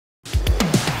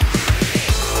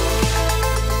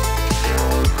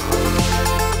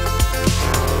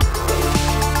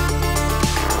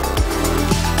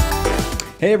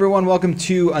Hey everyone, welcome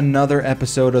to another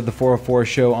episode of the 404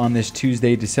 Show on this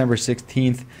Tuesday, December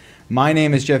 16th. My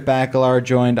name is Jeff Bacalar,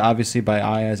 joined obviously by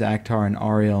Ayaz Akhtar and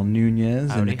Ariel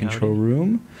Nunez in the control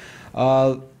room.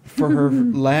 For her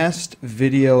last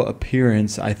video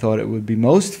appearance, I thought it would be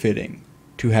most fitting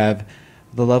to have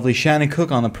the lovely Shanon Cook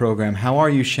on the program. How are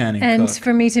you, Shanon Cook? And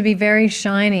for me to be very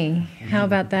shiny. How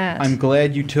about that? I'm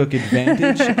glad you took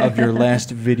advantage of your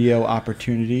last video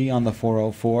opportunity on the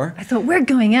 404. I thought we're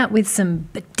going out with some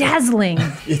bedazzling.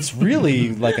 It's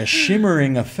really like a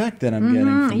shimmering effect that I'm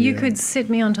getting from you. You could sit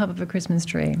me on top of a Christmas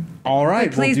tree. All right.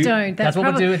 But please don't. That's what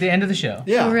we'll do at the end of the show.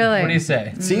 Yeah. Oh, really? What do you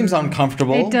say? It seems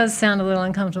uncomfortable. It does sound a little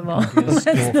uncomfortable.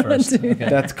 Okay.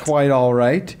 That's quite all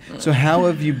right. So how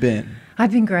have you been?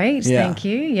 I've been great, Yeah. thank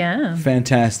you. Yeah.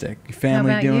 Fantastic.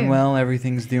 Family about doing you? well?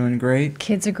 Everything's doing great?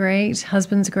 Kids are great.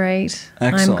 Husband's great.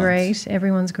 Excellent. I'm great.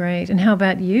 Everyone's great. And how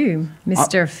about you,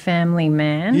 Mr. Family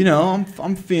Man? You know,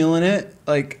 I'm feeling it.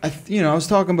 Like, I was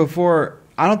talking before,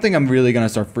 I don't think I'm really going to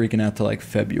start freaking out till like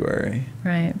February.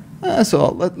 Right. So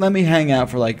let me hang out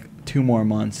for like 2 more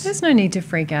months. There's no need to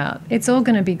freak out. It's all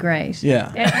going to be great.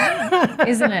 Yeah.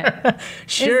 Isn't it?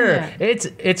 Sure.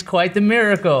 Isn't It's quite the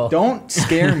miracle. Don't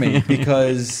scare me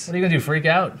because... What are you going to do, freak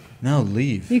out? No,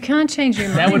 leave. You can't change your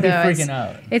mind. That would be though. freaking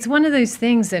out. It's one of those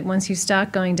things that once you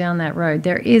start going down that road,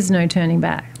 there is no turning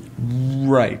back.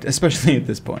 Right, especially at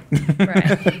this point.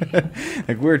 Right.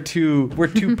 Like we're too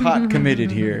pot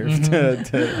committed here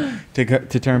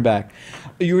to turn back.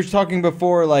 You were talking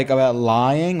before like about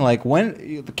lying. Like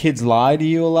when the kids lie to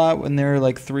you a lot when they're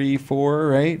like 3, 4,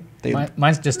 right? They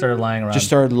Mine's just started lying around. just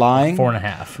started lying.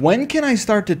 4.5. When can I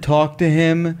start to talk to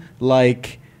him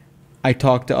like I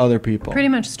talk to other people? Pretty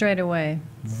much straight away.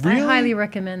 Really? I highly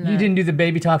recommend that. You didn't do the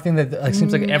baby talk thing that like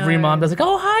seems like every No. mom does. Like,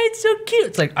 oh hi, it's so cute.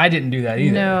 It's like I didn't do that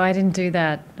either. No, I didn't do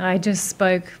that. I just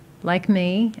spoke like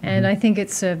me, and I think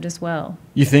it served us well.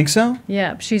 You think so?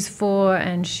 Yeah, she's 4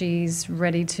 and she's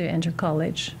ready to enter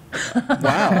college.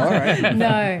 Wow. All right.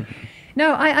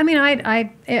 No, I mean, I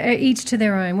each to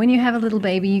their own. When you have a little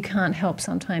baby, you can't help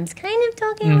sometimes kind of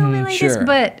talking a little bit like sure. this,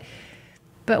 but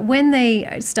when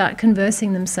they start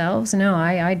conversing themselves, no,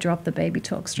 I drop the baby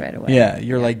talk straight away. Yeah,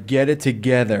 you're like get it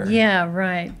together. Yeah,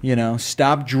 right. You know,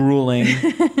 stop drooling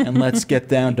and let's get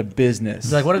down to business.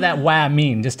 It's like, what did that wah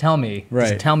mean? Just tell me. Right.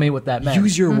 Just tell me what that meant.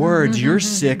 Use your words. You're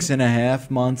 6.5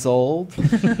 months old.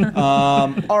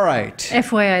 All right.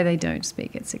 FYI, they don't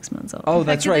speak at 6 months old. Oh, In fact,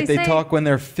 that's did right. They say- talk when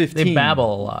they're 15. They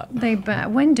babble a lot.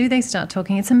 When do they start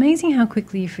talking? It's amazing how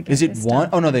quickly you forget. Is it this 1? stuff.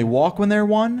 Oh, no, they walk when they're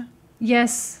 1?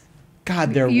 Yes.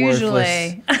 God, they're Usually.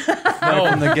 worthless. Right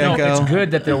from the get-go. No, it's good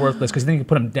that they're worthless because then you can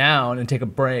put them down and take a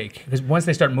break. Because once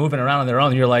they start moving around on their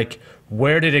own, you're like,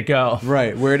 where did it go?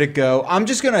 Right, where'd it go? I'm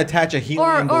just going to attach a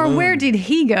helium balloon. Or where did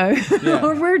he go? Yeah.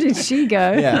 Or where did she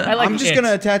go? Yeah, I like I'm just it. going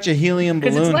to attach a helium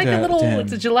balloon Because it's like to, a little, to him.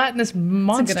 it's a gelatinous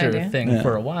monster idea. thing Yeah.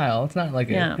 for a while. It's not like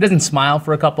Yeah. it doesn't smile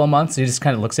for a couple of months. He just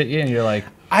kind of looks at you and you're like,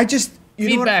 I just...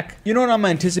 Feedback. You know what I'm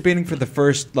anticipating for the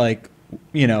first, like,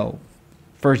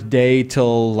 first day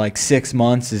till, like, 6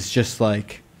 months is just,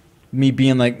 like... me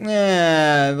being like,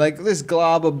 like this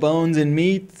glob of bones and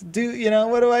meat,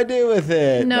 what do I do with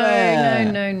it? No.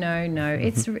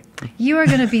 You are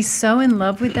going to be so in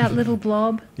love with that little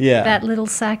blob. Yeah. That little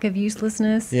sack of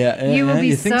uselessness. Yeah, You will be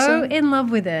you think so? in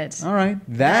love with it. All right.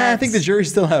 I think the jury's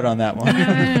still out on that one.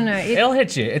 No. it'll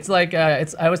hit you. It's like, I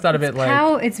always thought of it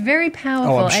like, It's very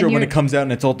powerful. Oh, I'm sure and when you're- it comes out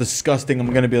and it's all disgusting, I'm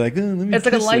going to be like, let me it's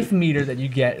like a kiss life it. meter that you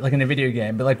get like in a video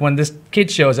game. But like when this kid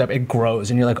shows up, it grows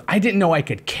and you're like, I didn't know I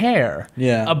could care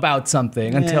about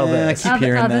something until Yeah, this. keep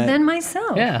hearing other that. than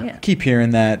myself. Yeah. Keep hearing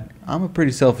that. I'm a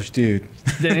pretty selfish dude.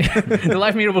 The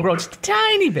life meter will grow just a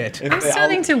tiny bit. I'm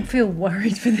starting to feel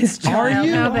worried for this child.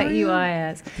 you? How Are about you, you?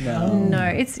 Ayaz? No.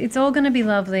 It's all going to be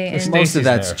lovely. And Most of Stacey's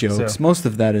that's there, jokes. so- Most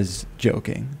of that is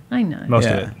joking. I know. Most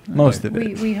of it. Most of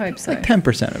it. We hope so. Like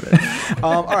 10% of it.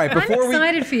 All right. I'm Before we...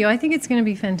 excited for you. I think it's going to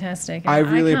be fantastic. I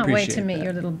really can't wait appreciate to meet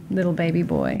that. your little baby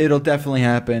boy. It'll definitely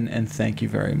happen, and thank you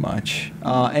very much.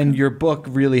 And your book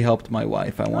really helped my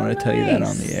wife. I wanted to tell you that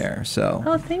on the nice. air. So,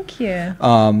 Oh, thank you.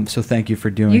 so thank you for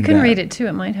doing that. You can read it too.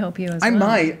 It might help you as I well.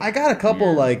 might. I got a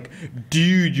couple like,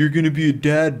 dude, you're gonna be a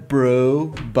dad, bro,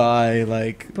 by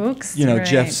like Books, Jeff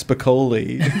right.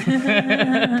 Spicoli.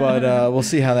 But we'll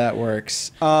see how that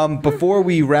works. Before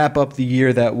we wrap up the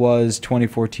year that was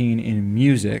 2014 in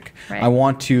music, Right. I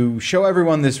want to show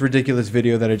everyone this ridiculous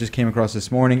video that I just came across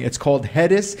this morning. It's called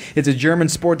Hedis. It's a German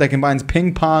sport that combines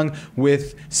ping pong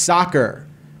with soccer.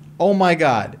 Oh my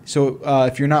God. So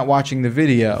if you're not watching the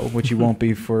video, which you won't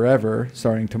be forever,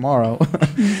 starting tomorrow,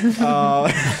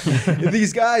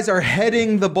 these guys are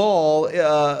heading the ball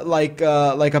like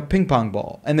a ping pong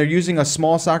ball. And they're using a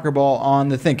small soccer ball on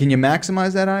the thing. Can you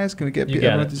maximize that, Ayaz? Can we get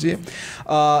everyone to see it?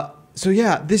 So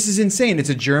yeah, this is insane. It's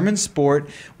a German sport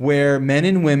where men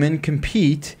and women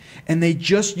compete, and they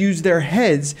just use their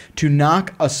heads to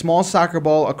knock a small soccer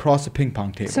ball across a ping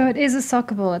pong table. So it is a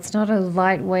soccer ball. It's not a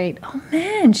lightweight. Oh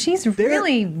man, she's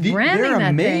really ramming they're that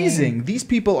amazing. thing. These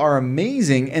people are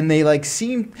amazing, and they like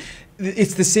seem.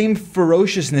 It's the same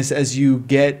ferociousness as you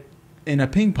get in a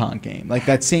ping pong game, like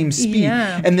that same speed.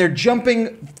 Yeah. And they're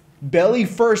jumping belly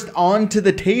first onto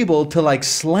the table to like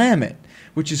slam it,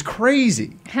 which is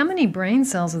crazy. How many brain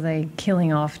cells are they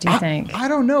killing off, do you think? I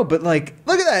don't know, but like,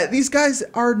 look at that. These guys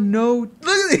are look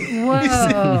at it.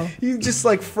 Whoa. He just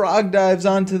like frog dives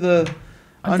onto the.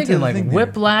 I'm thinking like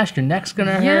whiplash, your neck's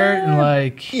gonna hurt, and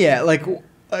like. Yeah, like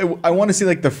I want to see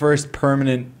like the first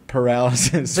permanent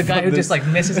paralysis. The guy who just like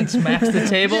misses and smacks the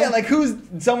table. Yeah, like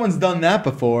someone's done that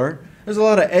before. There's a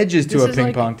lot of edges to a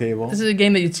ping pong table. This is a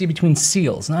game that you'd see between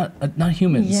seals, not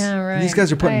humans. Yeah, right. These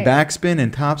guys are putting backspin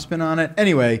and topspin on it.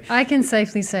 Anyway. I can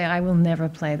safely say I will never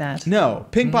play that. No.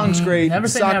 Ping pong's great. Never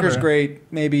say Soccer's never.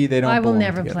 great. Maybe they don't I will belong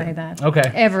never together. play that.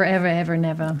 Okay. Ever, ever, ever,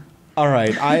 never. All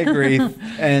right. I agree.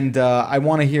 And I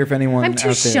want to hear if anyone I'm out too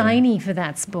there. shiny for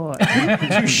that sport.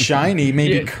 Too shiny,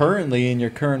 maybe Yeah. currently in your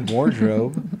current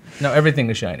wardrobe. No, everything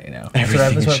is shiny now. Everything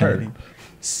That's is what I've shiny. heard.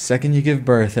 Second you give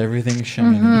birth, everything's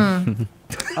shiny.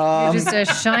 You're just a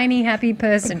shiny, happy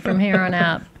person from here on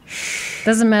out.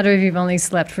 Doesn't matter if you've only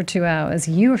slept for 2 hours.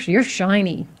 You're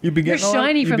shiny. You're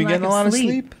shiny from lack of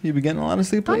sleep. You've been getting a lot of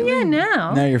sleep Oh lately? yeah,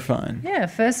 now. Now you're fine. Yeah,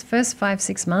 first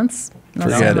 5-6 months, not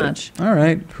Forget so it. much. All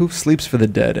right. Who sleeps for the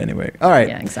dead anyway? All right.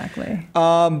 Yeah, exactly.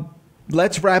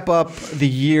 Let's wrap up the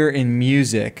year in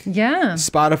music. Yeah.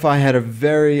 Spotify had a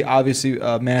very obviously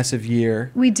massive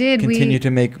year. We did. Continue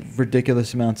to make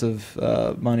ridiculous amounts of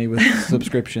money with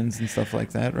subscriptions and stuff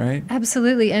like that, right?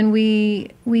 Absolutely, and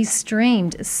we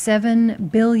streamed 7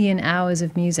 billion hours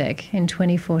of music in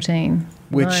 2014,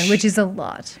 which is a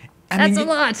lot. That's a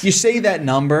lot. You say that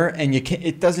number, and you can't.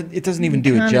 It doesn't even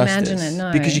do it can't justice. imagine it,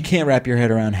 no. Because you can't wrap your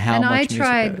head around how and much I music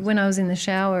tried that is. when I was in the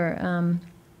shower.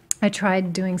 I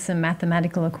tried doing some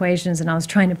mathematical equations, and I was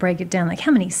trying to break it down. Like,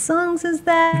 how many songs is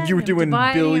that? You were doing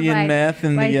Dividing it billion math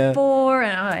in by the 4,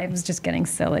 and it was just getting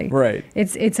silly. Right.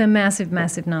 It's a massive,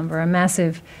 massive number, a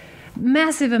massive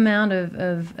amount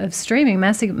of streaming,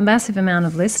 massive amount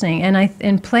of listening,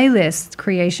 and playlist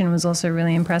creation was also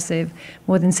really impressive.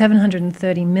 More than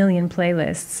 730 million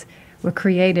playlists were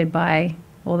created by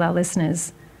all our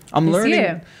listeners. I'm this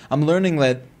year. learning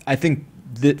that I think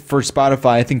that for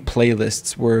Spotify, I think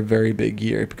playlists were a very big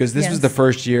year because this was the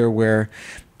first year where,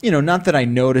 not that I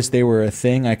noticed they were a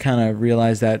thing. I kind of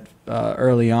realized that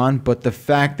early on, but the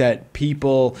fact that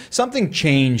something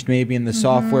changed maybe in the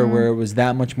software where it was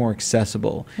that much more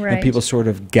accessible and people sort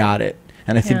of got it.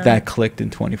 And I think that clicked in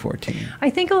 2014. I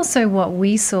think also what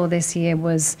we saw this year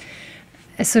was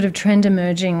a sort of trend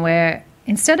emerging where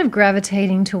instead of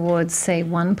gravitating towards, say,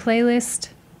 one playlist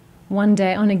one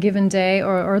day on a given day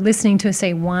or listening to,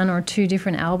 say, 1 or 2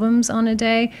 different albums on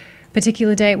a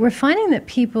particular day, we're finding that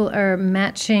people are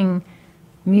matching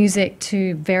music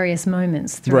to various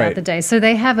moments throughout the day. So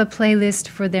they have a playlist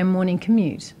for their morning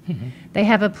commute. They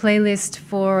have a playlist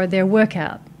for their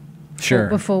workout.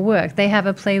 Before work. They have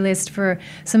a playlist for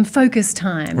some focus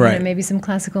time, maybe some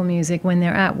classical music when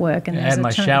they're at work. And I had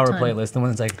my shower playlist, the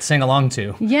ones I sing along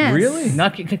to. Yes. Really?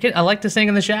 I like to sing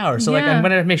in the shower, so like I'm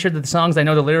gonna make sure that the songs I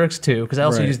know the lyrics to, because I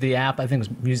also use the app. I think it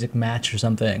was Music Match or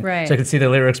something. Right. So I could see the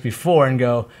lyrics before and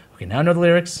go, okay, now I know the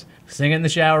lyrics. Sing it in the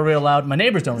shower real loud. My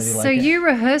neighbors don't really like it. So you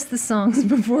rehearse the songs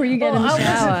before you get in the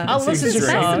shower. I'll listen to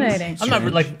songs. Fascinating. I'm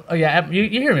not like, you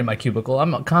hear me in my cubicle.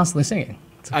 I'm constantly singing.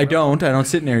 I don't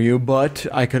sit near you, but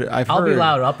I've I'll heard be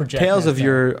loud. I'll project. Tales of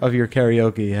your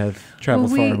karaoke have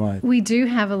traveled far and wide. We do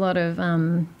have a lot of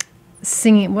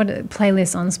singing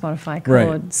playlists on Spotify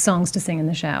called Songs to Sing in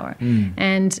the Shower.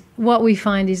 And what we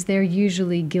find is they're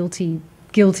usually guilty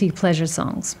pleasure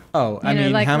songs. Oh, I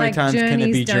mean, how many times can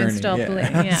it be Journey? Don't Stop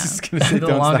Believing. Yeah.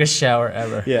 The longest shower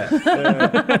ever. Yeah.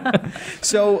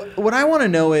 So what I want to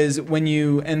know is when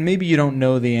and maybe you don't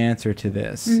know the answer to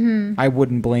this. I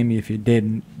wouldn't blame you if you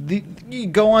didn't. You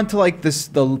go on to like the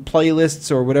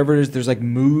playlists or whatever it is. There's like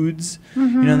moods.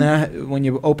 When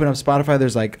you open up Spotify,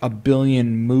 there's like a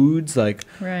billion moods, like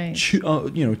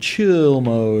chill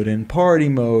mode and party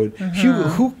mode.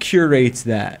 Who curates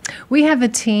that? We have a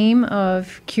team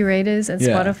of curators at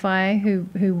Spotify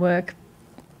who work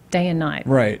day and night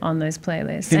on those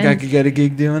playlists. Think I could get a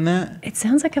gig doing that? It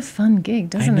sounds like a fun gig,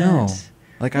 doesn't it? I know.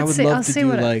 Like, I would love to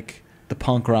do like the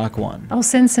punk rock one. I'll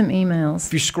send some emails.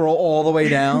 If you scroll all the way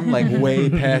down, like way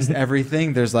past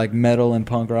everything, there's like metal and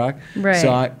punk rock. Right.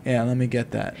 So let me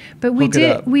get that. But we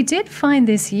did find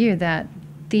this year that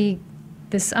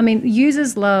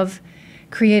users love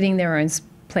creating their own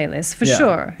playlists for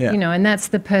sure. Yeah. You know, and that's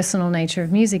the personal nature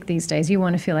of music these days. You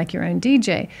want to feel like your own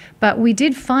DJ. But we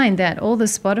did find that all the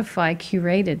Spotify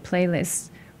curated playlists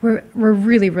were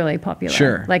really, really popular.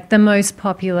 Sure. Like the most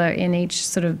popular in each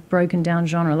sort of broken down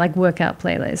genre, like workout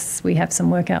playlists. We have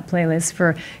some workout playlists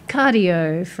for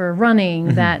cardio, for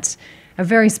running, that are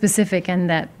very specific and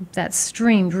that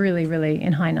streamed really, really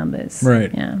in high numbers.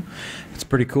 Right. Yeah. It's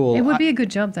pretty cool. It would be a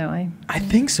good job, though. I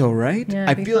think so, right? Yeah,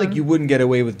 I feel like you wouldn't get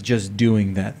away with just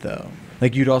doing that, though.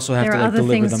 Like, you'd also have to like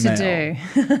deliver the mail. There are other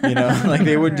things to do. You know, like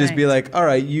they would just be like, "All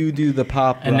right, you do the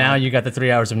pop." And now you got the 3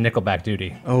 hours of Nickelback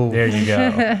duty. Oh, there you go.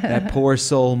 That poor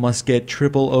soul must get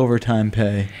triple overtime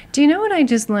pay. Do you know what I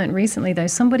just learned recently, though?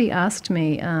 Somebody asked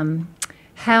me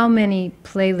how many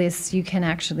playlists you can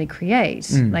actually create.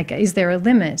 Like, is there a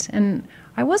limit? And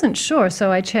I wasn't sure,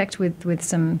 so I checked with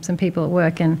some people at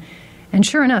work, and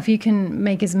sure enough, you can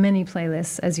make as many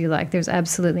playlists as you like. There's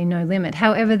absolutely no limit.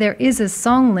 However, there is a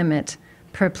song limit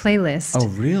per playlist. Oh,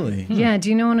 really? Yeah. Do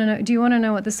you want to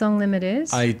know what the song limit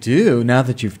is? I do. Now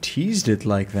that you've teased it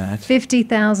like that.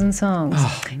 50,000 songs.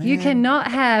 Oh, man. You cannot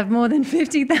have more than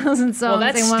 50,000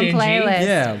 songs in one playlist.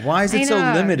 Yeah. Why is it so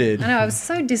limited? I know. I was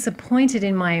so disappointed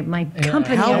in my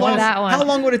company over that one. How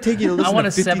long would it take you to listen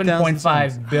to 50,000 I want a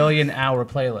 7.5 billion hour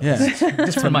playlist. Yeah.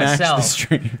 Just for myself.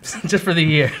 Just for the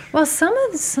year. Well,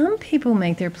 some people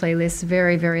make their playlists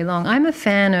very, very long. I'm a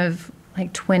fan of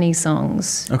like 20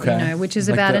 songs, which is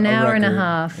like about an hour and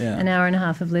a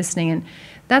half of listening. And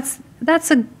that's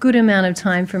a good amount of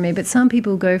time for me. But some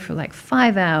people go for like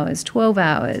 5 hours, 12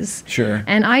 hours. Sure.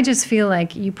 And I just feel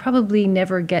like you probably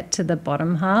never get to the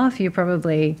bottom half. You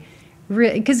probably,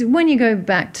 because when you go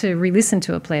back to re-listen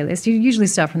to a playlist, you usually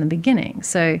start from the beginning.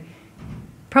 So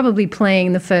probably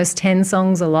playing the first 10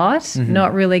 songs a lot,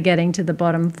 not really getting to the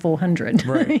bottom 400.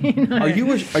 Right. You know?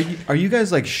 Are you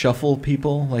guys like shuffle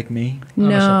people like me?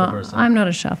 No, I'm not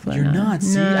a shuffler. You're not.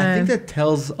 See, I think that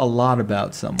tells a lot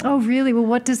about someone. Oh, really? Well,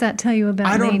 what does that tell you about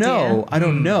me? I don't know. Dear? I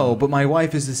don't know, but my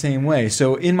wife is the same way.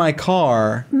 So in my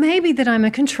car, maybe that I'm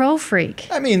a control freak.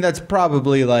 I mean, that's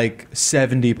probably like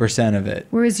 70% of it.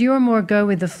 Whereas you're more go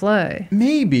with the flow.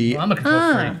 Maybe. Well, I'm a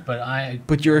control freak,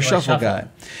 but you're a shuffle guy.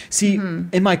 See,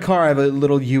 in my car, I have a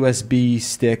little USB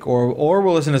stick, or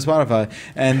we'll listen to Spotify,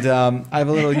 and I have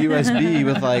a little USB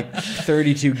with like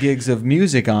 32 gigs of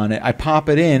music on it. I pop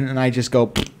it in, and I just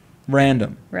go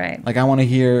random. Right. Like, I want to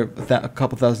hear a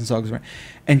couple thousand songs.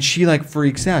 And she like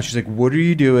freaks out. She's like, "What are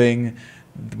you doing?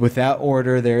 Without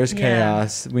order, there is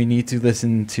chaos. We need to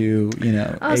listen to,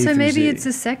 Oh, so maybe it's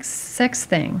a sex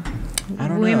thing. I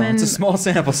don't know. It's a small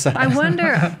sample size. I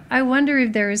wonder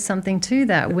if there is something to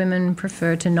that. Women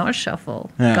prefer to not shuffle.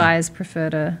 Yeah. Guys prefer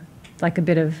to like a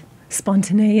bit of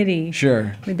spontaneity.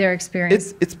 Sure. With their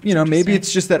experience. It's maybe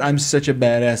it's just that I'm such a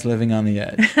badass living on the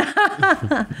edge.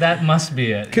 That must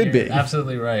be it. Could be.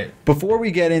 Absolutely right. Before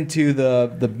we get into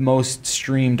the most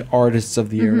streamed artists of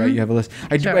the year, right? You have a list.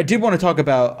 I did want to talk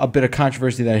about a bit of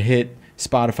controversy that hit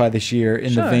Spotify this year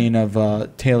in the vein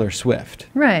of Taylor Swift.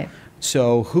 Right.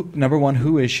 So, number one,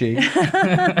 who is she?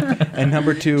 And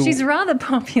number two, she's rather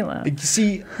popular.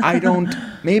 See, I don't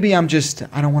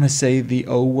want to say the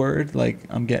O word, like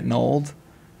I'm getting old,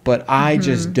 but I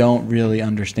just don't really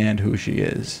understand who she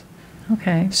is.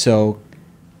 Okay. So,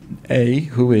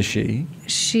 who is she?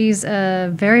 She's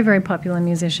a very, very popular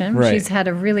musician. Right. She's had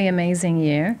a really amazing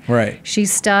year. Right. She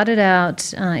started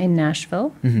out in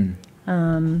Nashville,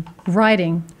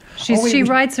 writing. She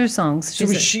writes her songs. So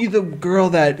was she the girl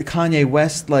that Kanye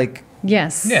West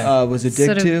Yes. was a dick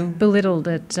sort to? Of belittled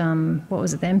at what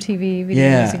was it, the MTV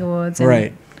Video Music Awards? And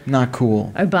right. Not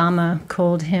cool. Obama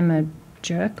called him a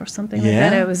jerk or something like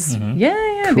that. It was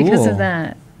cool. Because of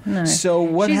that. No. So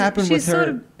what happened with her? She's sort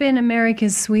of been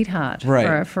America's sweetheart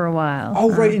for a while.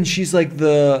 Oh, right, and she's like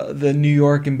the New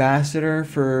York ambassador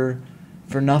for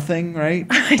nothing, right?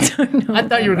 I don't know. I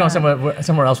thought you were going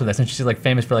somewhere else with this, and she's like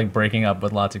famous for like breaking up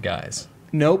with lots of guys.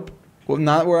 Nope. Well,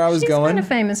 not where I was going. She's kind of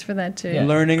famous for that too. Yeah.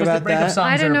 Learning about that.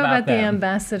 I don't know about the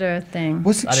ambassador thing.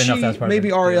 I didn't know if that was part maybe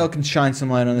of it. Ariel can shine some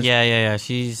light on this. Yeah.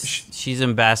 She's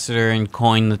ambassador and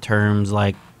coined the terms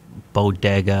like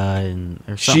bodega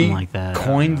or something like that.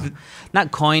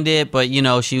 Not coined it, but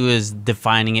she was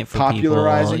defining it for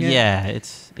popularizing people. It. Yeah,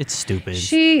 it's stupid.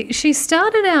 She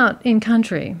started out in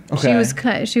country.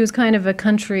 Okay. She was kind of a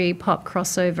country pop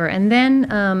crossover, and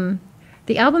then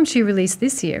the album she released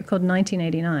this year called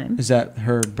 1989. Is that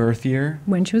her birth year?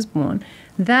 When she was born.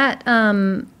 That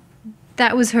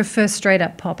was her first straight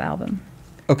up pop album.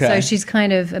 Okay. So she's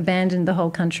kind of abandoned the whole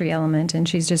country element, and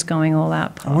she's just going all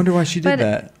out pop. I wonder why she did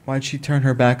that. Why'd she turn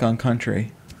her back on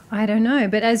country? I don't know,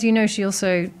 but as you know, she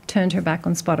also turned her back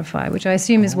on Spotify, which I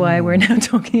assume is why we're now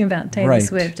talking about Taylor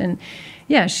Swift. And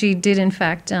yeah, she did in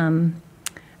fact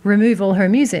remove all her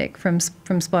music from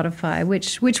Spotify,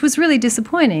 which was really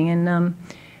disappointing. And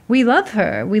we love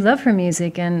her. We love her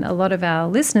music, and a lot of our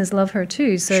listeners love her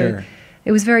too. So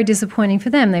it was very disappointing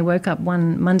for them. They woke up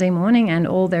one Monday morning and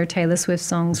all their Taylor Swift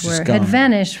songs had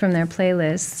vanished from their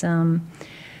playlists.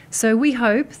 So we're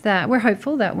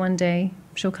hopeful that one day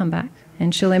she'll come back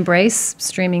and she'll embrace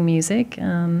streaming music.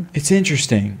 It's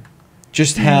interesting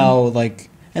just how,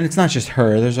 and it's not just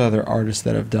her, there's other artists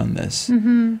that have done this,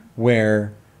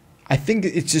 where I think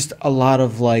it's just a lot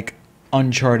of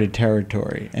uncharted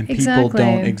territory, and people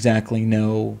don't exactly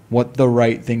know what the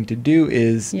right thing to do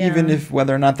is, even if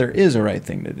whether or not there is a right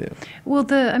thing to do. Well,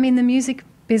 the music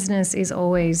business is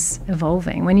always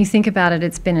evolving. When you think about it,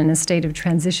 it's been in a state of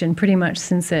transition pretty much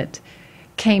since it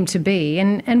came to be,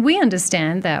 and we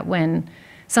understand that when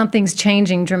something's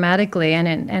changing dramatically,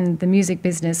 and the music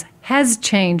business has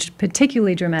changed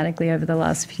particularly dramatically over the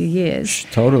last few years.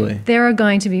 Totally. There are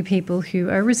going to be people who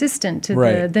are resistant to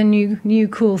the new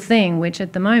cool thing, which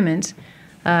at the moment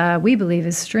we believe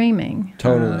is streaming.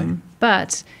 Totally.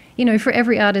 But, for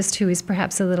every artist who is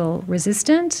perhaps a little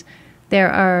resistant, there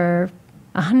are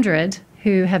 100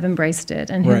 who have embraced it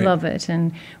and who love it.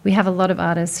 And we have a lot of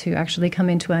artists who actually come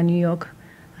into our New York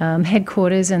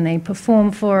headquarters and they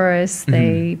perform for us.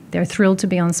 They're thrilled to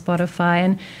be on Spotify.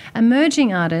 And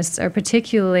emerging artists are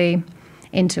particularly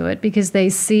into it because they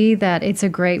see that it's a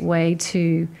great way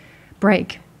to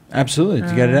break. Absolutely,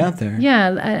 to get it out there.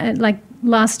 Yeah, like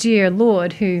last year,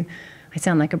 Lorde, who... I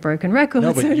sound like a broken record,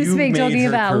 so to speak, talking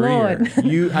about Lorde.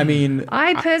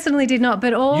 I personally did not,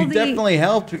 but you definitely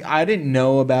helped. I didn't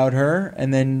know about her,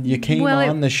 and then you came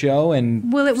on the show, and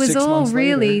it was 6 all months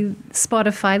really later.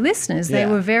 Spotify listeners. They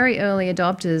were very early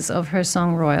adopters of her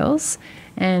song Royals,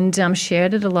 and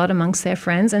shared it a lot amongst their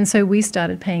friends, and so we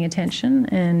started paying attention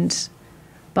and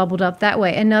bubbled up that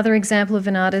way. Another example of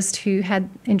an artist who had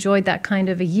enjoyed that kind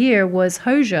of a year was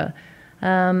Hozier.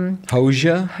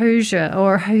 Hozier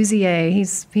or Hozier. He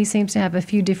seems to have a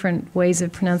few different ways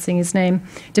of pronouncing his name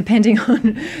depending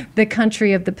on the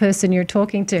country of the person you're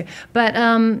talking to. But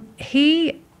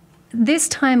this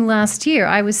time last year,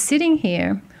 I was sitting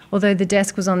here, although the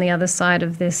desk was on the other side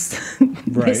of this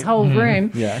this whole room.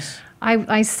 Yes.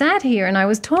 I sat here and I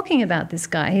was talking about this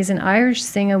guy. He's an Irish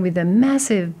singer with a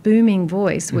massive booming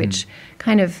voice, which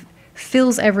kind of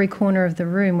fills every corner of the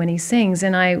room when he sings.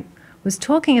 And I was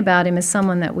talking about him as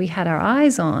someone that we had our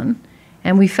eyes on,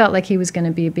 and we felt like he was going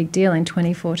to be a big deal in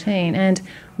 2014. And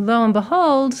lo and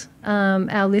behold,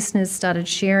 our listeners started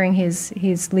sharing his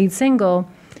lead single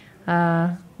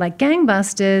like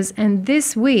gangbusters. And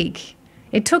this week,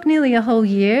 it took nearly a whole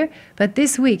year, but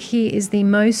this week he is the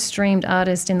most streamed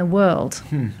artist in the world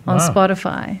on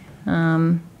Spotify.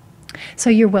 So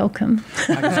you're welcome.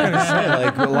 I was going to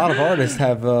say, a lot of artists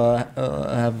have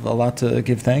a lot to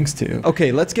give thanks to.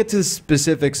 Okay, let's get to the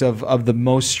specifics of the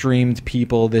most streamed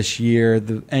people this year,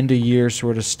 the end of year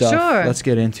sort of stuff. Sure. Let's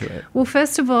get into it. Well,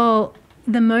 first of all,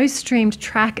 the most streamed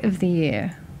track of the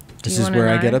year. This is where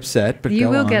I get upset, but you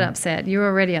go will on. Get upset. You're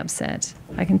already upset.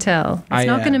 I can tell. It's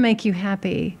not going to make you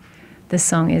happy. The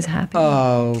song is happy.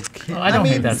 Oh, okay. I don't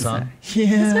hate that song. Yeah.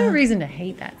 There's no reason to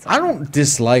hate that song. I don't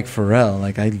dislike Pharrell.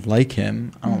 I like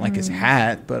him. I don't like his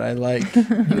hat, but I like...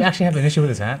 You actually have an issue with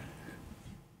his hat?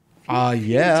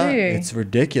 Yeah. It's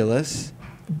ridiculous.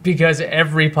 Because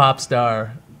every pop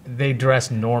star, they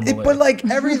dress normally. But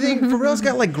everything... Pharrell's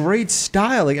got great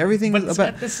style. Everything but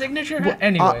about... the signature hat?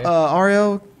 Anyway.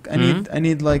 Ario... I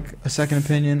need a second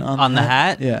opinion on the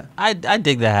hat. Yeah, I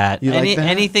dig the hat. You like the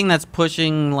hat? Anything that's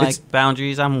pushing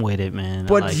boundaries, I'm with it, man.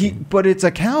 But it's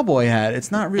a cowboy hat.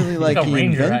 It's not really he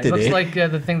invented it. Looks it. like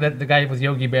the thing that the guy with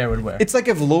Yogi Bear would wear. It's like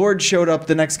if Lorde showed up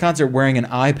the next concert wearing an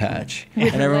eye patch,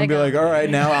 and everyone would be like, "All right,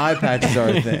 now eye patches are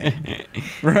a thing,"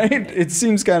 right? It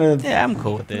seems kind of. Yeah, I'm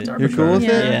cool with it. You're cool with it.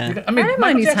 Yeah. I mean,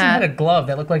 Michael Jackson had a glove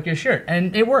that looked like your shirt,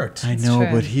 and it worked. I know,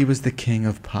 but he was the king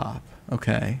of pop.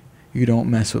 Okay. you don't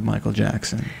mess with Michael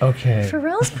Jackson. Okay.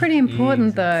 Pharrell's pretty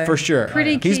important, though. For sure.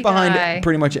 Pretty key He's behind guy.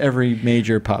 pretty much every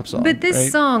major pop song. But this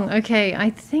right? song, okay, I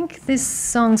think this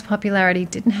song's popularity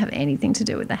didn't have anything to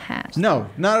do with the hat. No,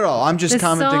 not at all. I'm just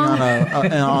commenting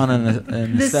on an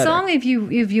The aesthetic. song, if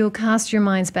you'll cast your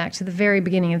minds back to the very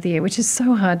beginning of the year, which is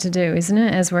so hard to do, isn't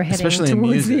it? As we're heading Especially in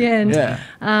towards music. the end. Yeah.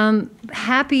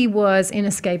 Happy was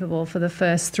inescapable for the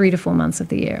first 3 to 4 months of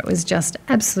the year. It was just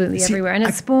absolutely everywhere, and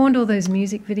it spawned all those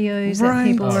music videos that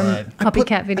people were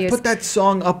copycat videos. I put that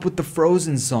song up with the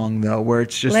Frozen song though, where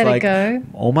it's just Let like, It Go.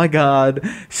 oh my God,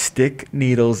 stick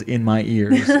needles in my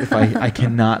ears if I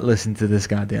cannot listen to this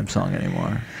goddamn song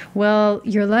anymore. Well,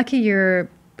 you're lucky you're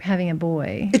having a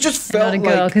boy. It just and felt not a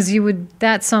girl, like, because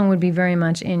that song would be very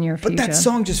much in your future. but that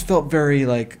song just felt very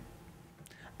like.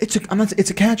 It's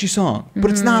a catchy song, but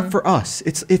it's not for us.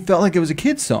 It felt like it was a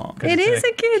kid's song. It is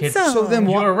a kid's song. So then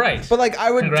you were right. But like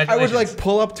I would like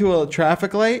pull up to a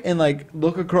traffic light and like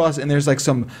look across, and there's like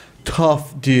some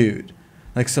tough dude,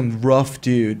 like some rough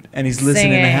dude, and he's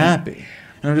listening to Happy,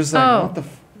 and I'm just like, what the.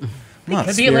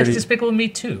 Maybe it likes Despicable Me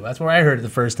Too. That's where I heard it the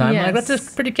first time. Yes. Like, that's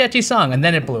a pretty catchy song, and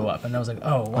then it blew up, and I was like,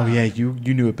 oh wow. Oh yeah, you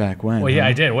knew it back when. Well, yeah,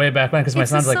 I did way back when, because my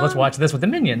It's a son's like, let's song- watch this with the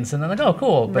Minions, and I'm like, oh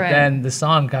cool. But Right. then the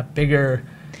song got bigger.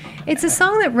 It's a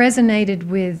song that resonated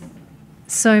with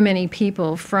so many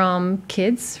people, from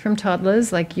kids, from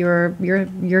toddlers, like your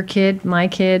kid, my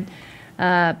kid.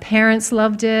 Parents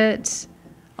loved it.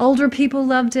 Older people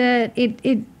loved it.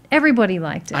 Everybody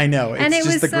liked it. I know. It's And it just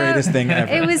was the greatest thing ever.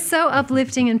 It was so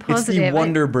uplifting and It's positive. the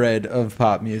Wonder Bread of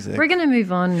pop music. We're going to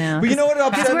move on now. But you know what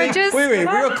upset me? Wait,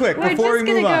 real quick, before we We're just move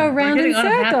going to go on. around We're in getting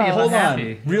unhappy circles. about Hold on,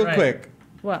 Happy. real Right. quick.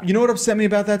 What? You know what upset me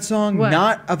about that song? What?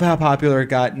 Not of how popular it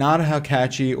got, not how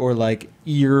catchy or like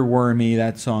earwormy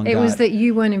that song got. It was that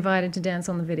you weren't invited to dance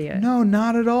on the video. No,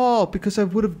 not at all, because I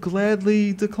would have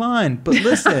gladly declined. But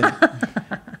listen,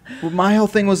 my whole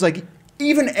thing was like,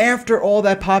 even after all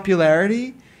that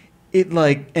popularity, it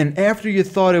like, and after you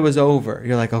thought it was over,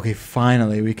 you're like, okay,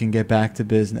 finally we can get back to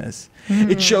business.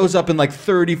 It shows up in like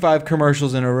 35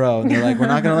 commercials in a row, and they're like, we're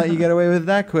not going to let you get away with it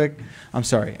that quick. I'm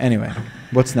sorry. Anyway,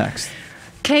 what's next?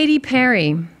 Katy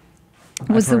Perry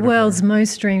was the heard of world's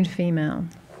most streamed female.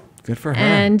 Good for her.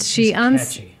 And she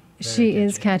catchy. she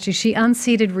is catchy. She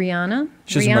unseated Rihanna.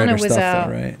 She doesn't Rihanna write her was stuff out.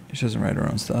 though, right? She doesn't write her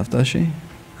own stuff, does she?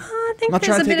 I think Not there's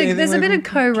trying a to take bit of, anything there's a away bit of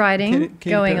from co-writing Katy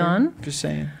going Perry. on. Just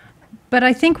saying. But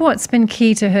I think what's been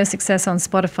key to her success on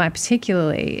Spotify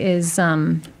particularly is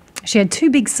she had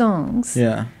 2 big songs.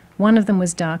 Yeah. One of them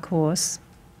was Dark Horse.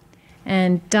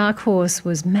 And Dark Horse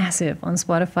was massive on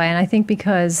Spotify. And I think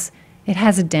because it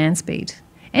has a dance beat.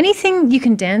 Anything you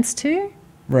can dance to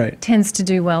Right. tends to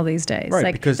do well these days. Right,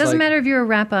 Like, because, doesn't like- matter if you're a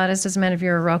rap artist, doesn't matter if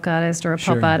you're a rock artist or a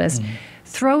Sure. pop artist.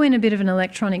 Throw in a bit of an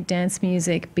electronic dance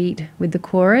music beat with the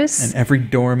chorus. And every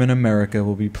dorm in America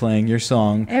will be playing your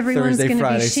song Everyone's Thursday, going to be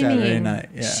Friday, Saturday shimmying, night.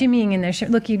 Yeah. shimmying in their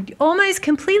Look, you almost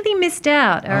completely missed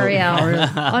out, Ariel,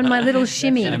 on my little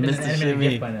shimmy. I missed the Animated shimmy.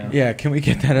 GIF by now. Yeah, can we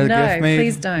get that a No, GIF made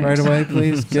please don't. right away,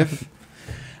 please? GIF.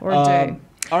 Or do.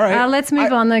 All right. Let's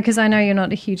move on, though, because I know you're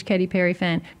not a huge Katy Perry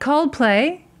fan.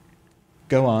 Coldplay.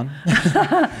 Go on.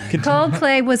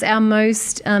 Coldplay was our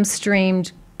most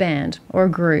streamed band or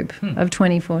group of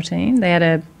 2014.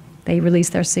 They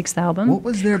released their 6th album. What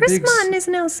was their Chris big Martin is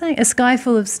now saying A Sky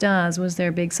Full of Stars was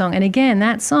their big song. And again,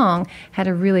 that song had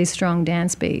a really strong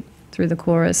dance beat through the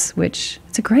chorus, which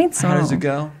it's a great song. How does it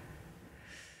go?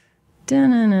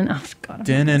 Dun-dun-dun. Oh, God,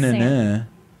 I'm not gonna sing it. Da-na-na-na.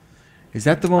 Is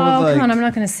that the one Oh, with like? come on, I'm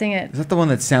not going to sing it. Is that the one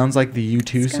that sounds like the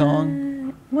U2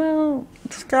 song? Well,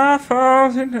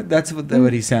 Skyfall. That's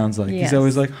what he sounds like. Yes. He's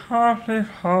always like, "Holly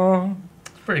ho."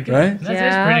 Pretty good. Right?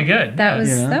 That's pretty good. That Yeah. was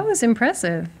You know? that was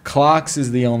impressive. Clocks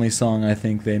is the only song I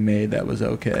think they made that was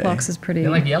okay. Clocks is pretty You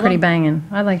like Yellow? pretty banging.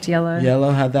 I liked Yellow.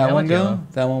 Yellow had that I one like go. Yellow.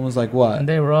 That one was like what? And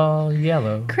they were all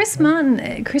yellow. Chris Martin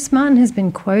has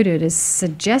been quoted as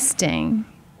suggesting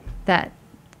that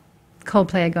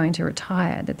Coldplay are going to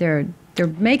retire. That they're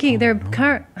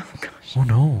current. Oh gosh. Oh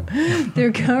no!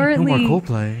 They're currently No more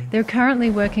Coldplay. They're currently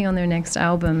working on their next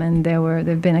album, and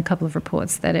there've been a couple of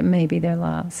reports that it may be their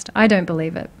last. I don't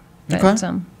believe it. But,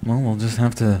 Okay. Well, we'll just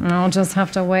have to. I'll just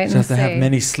have to wait Just and have to see. have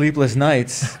many sleepless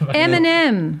nights.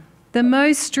 Eminem, the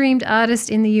most streamed artist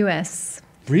in the US.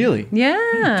 Really?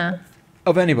 Yeah.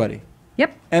 Of anybody?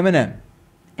 Yep. Eminem.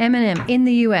 Eminem in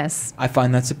the US. I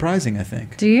find that surprising. I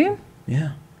think. Do you?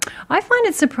 Yeah. I find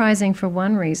it surprising for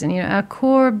one reason. You know, our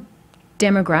core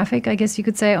demographic, I guess you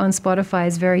could say, on Spotify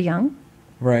is very young.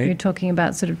 You're Right. talking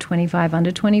about sort of 25,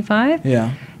 under 25.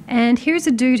 Yeah. And here's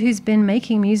a dude who's been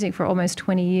making music for almost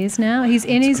 20 years now. He's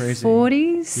in his crazy.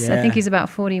 40s. I Yeah. think he's about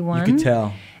 41. You could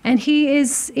tell. And he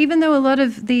is, even though a lot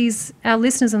of our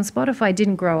listeners on Spotify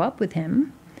didn't grow up with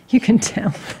him, you can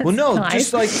tell. Well, no, nice.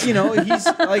 Just like, he's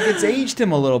like, it's aged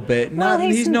him a little bit.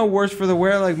 He's no worse for the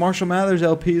wear. Like Marshall Mathers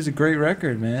LP is a great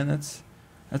record, man. That's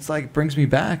like, brings me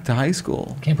back to high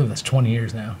school. I can't believe that's 20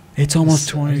 years now. It's almost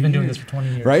 20 years. He's been doing this for 20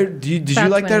 years. Right? Did you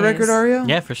like that record, Ario?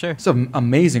 Yeah, for sure. It's an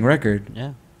amazing record.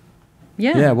 Yeah.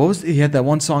 Yeah. Yeah, he had that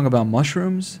one song about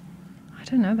mushrooms. I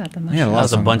don't know about the mushrooms. Yeah, that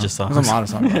was a bunch of songs. There's a lot of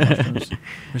songs about mushrooms.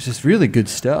 There's just really good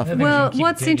stuff. Well,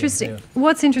 what's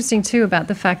interesting too about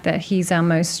the fact that he's our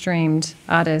most streamed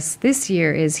artist this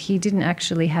year is he didn't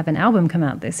actually have an album come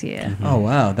out this year. Mm-hmm. Oh,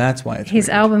 wow. That's why his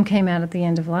album came out at the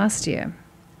end of last year.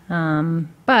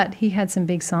 But he had some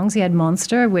big songs. He had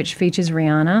Monster, which features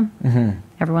Rihanna. Mm-hmm.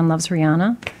 Everyone loves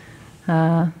Rihanna.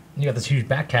 You got this huge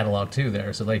back catalog too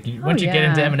there. So like once you get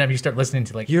into Eminem, you start listening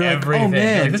to everything. Oh,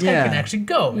 man, you're like, this guy can actually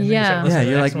go. And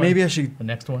you're like, maybe I should the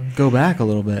next one. Go back a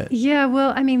little bit. Yeah,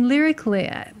 well, I mean, lyrically,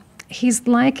 he's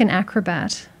like an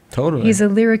acrobat. Totally. He's a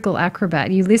lyrical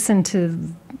acrobat. You listen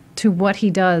to what he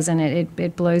does and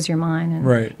it blows your mind. And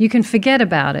right. You can forget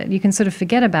about it. You can sort of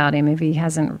forget about him if he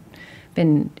hasn't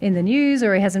been in the news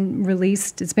or he hasn't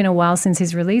released. It's been a while since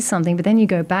he's released something, but then you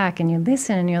go back and you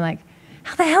listen and you're like,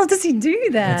 how the hell does he do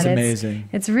that? That's amazing.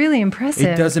 It's really impressive.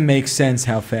 It doesn't make sense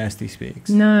how fast he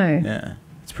speaks. No. Yeah,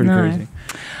 it's pretty crazy.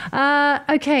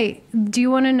 Okay, do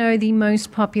you want to know the most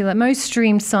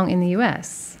streamed song in the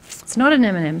US? It's not an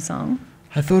Eminem song.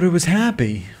 I thought it was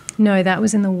Happy. No, that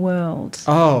was in the world.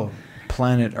 Oh,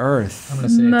 Planet Earth. I'm going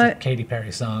to say it's a Katy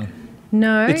Perry song.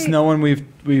 No. It's no one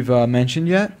we've mentioned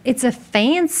yet? It's a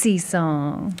fancy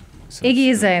song. Iggy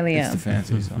Azalea. It's the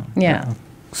fancy song. Yeah.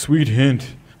 Sweet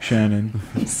hint. Shannon.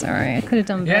 Sorry, I could have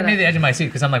done better. Yeah, I made the edge of my seat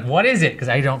because I'm like, what is it? Because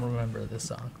I don't remember this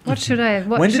song. What should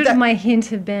my hint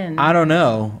have been? I don't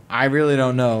know. I really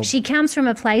don't know. She comes from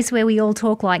a place where we all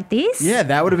talk like this. Yeah,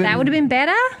 that would have been. That would have been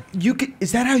better.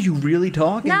 Is that how you really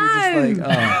talk? No. And you're just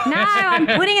like, no, I'm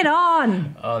putting it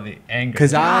on. Oh, the anger.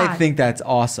 Because I think that's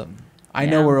awesome. I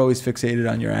know we're always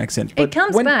fixated on your accent. But it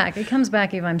comes back. It comes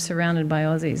back if I'm surrounded by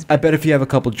Aussies. I bet if you have a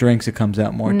couple drinks, it comes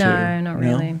out more too. No, not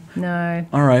really. No.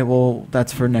 All right. Well,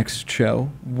 that's for next show.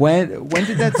 When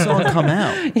did that song come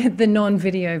out? The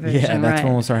non-video version. Yeah, that's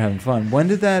when we'll start having fun. When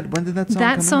did that song come out?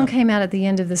 That song came out at the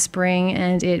end of the spring,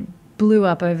 and it blew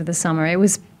up over the summer. It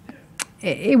was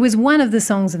one of the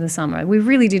songs of the summer. We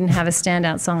really didn't have a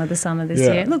standout song of the summer this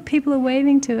year. Look, people are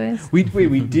waving to us. We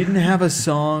didn't have a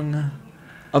song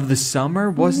of the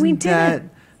summer? Wasn't that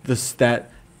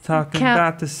talking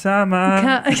about the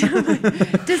summer?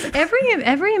 Does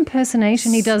every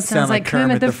impersonation he does sounds like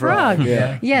Kermit the Frog?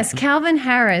 Yeah. Yes, Calvin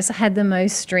Harris had the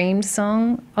most streamed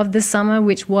song of the summer,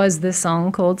 which was the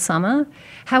song called Summer.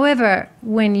 However,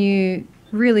 when you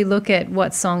really look at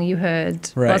what songs you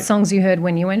heard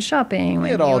when you went shopping,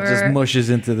 it all just mushes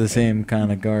into the same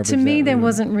kind of garbage. To me, there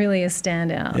wasn't really a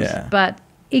standout. Yeah. But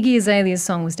Iggy Azalea's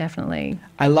song was definitely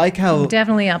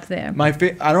up there.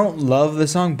 I don't love the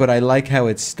song, but I like how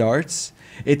it starts.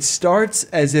 It starts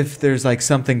as if there's like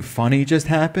something funny just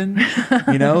happened,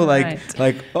 you know, like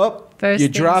you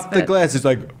drop the glass. It's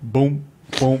like boom,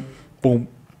 boom, boom,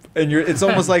 and it's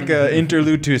almost like an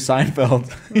interlude to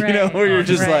Seinfeld, you know, where you're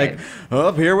just like,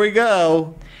 oh, here we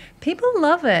go. People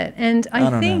love it, and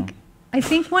I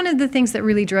think one of the things that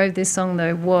really drove this song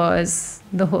though was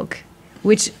the hook,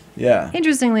 which. Yeah.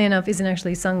 Interestingly enough, isn't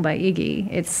actually sung by Iggy.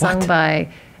 It's sung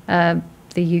by the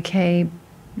UK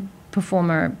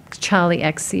performer Charlie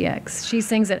XCX. She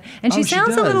sings it, and she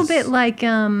sounds a little bit like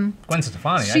Gwen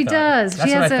Stefani. She does. That's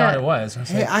what I thought it was.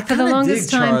 Hey, I for the longest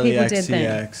time, Charlie people XCX did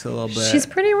that. A little bit. She's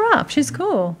pretty rough. She's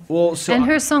cool. Well, and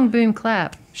her song "Boom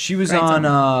Clap." She was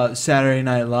on Saturday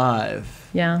Night Live.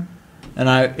 Yeah.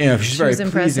 And she's very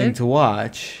pleasing to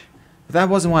watch. But that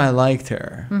wasn't why I liked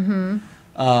her. Mm-hmm.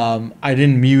 I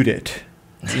didn't mute it,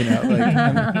 you know.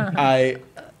 Like,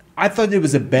 I thought it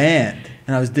was a band,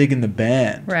 and I was digging the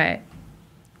band. Right.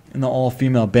 And the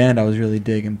all-female band, I was really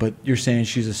digging. But you're saying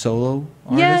she's a solo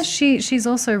artist? Yeah, she's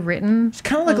also written. She's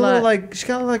kind of like she's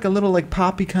got like a little like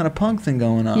poppy kind of punk thing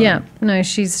going on. Yeah. No,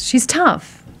 she's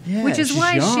tough. Yeah. Which is she's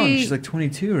why young. She's like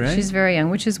 22, right? She's very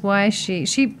young, which is why she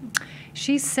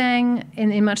sang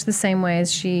in much the same way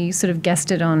as she sort of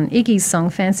guested on Iggy's song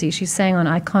Fancy. She sang on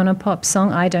Iconopop's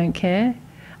song I Don't Care.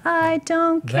 I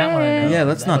don't care. Yeah,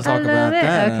 let's not talk about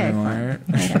that anymore.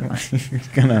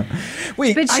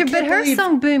 Wait, but her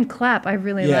song Boom Clap I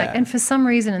really like. And for some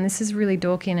reason, and this is really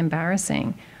dorky and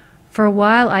embarrassing, for a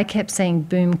while I kept saying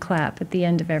Boom Clap at the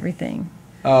end of everything.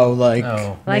 Oh,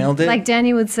 nailed it? Like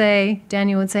Daniel would say,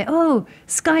 oh,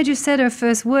 Sky just said her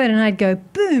first word, and I'd go,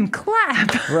 boom,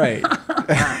 clap. Right.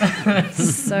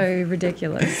 So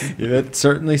ridiculous. Yeah, that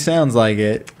certainly sounds like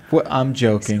it. I'm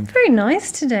joking. He's very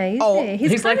nice today.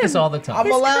 He's like this all the time.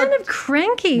 He's kind of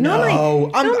cranky.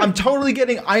 No, I'm totally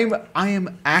getting. I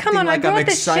am acting like I'm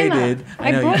excited.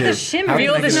 I brought the shimmer.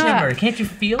 Feel the shimmer. Can't you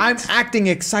feel it? I'm acting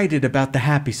excited about the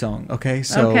happy song. Okay,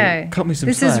 so cut me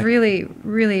some slack. This is really,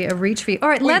 really a reach for you. All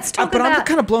right, let's talk about. But I'm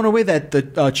kind of blown away that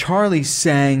the Charlie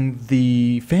sang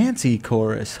the fancy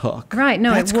chorus hook. Right?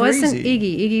 No, That's it wasn't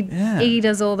crazy. Iggy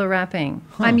does all the rapping.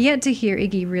 Huh. I'm yet to hear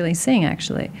Iggy really sing,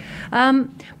 actually.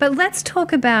 But let's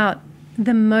talk about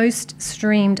the most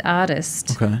streamed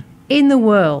artist in the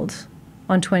world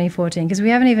on 2014, because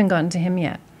we haven't even gotten to him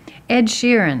yet. Ed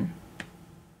Sheeran.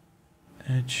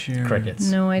 Crickets.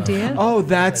 No idea. Oh,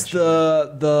 that's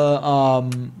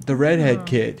the redhead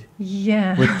kid.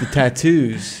 Yeah. With the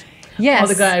tattoos. Yes.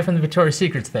 Oh, the guy from the Victoria's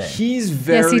Secret thing. He's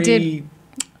very. Yes, he did.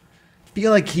 I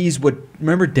feel like he's what.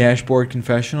 Remember Dashboard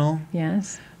Confessional?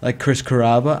 Yes. Like Chris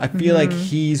Carrabba. I feel like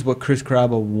he's what Chris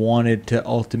Carrabba wanted to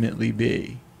ultimately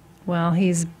be. Well,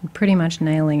 he's pretty much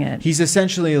nailing it. He's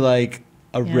essentially like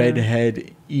a redhead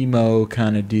emo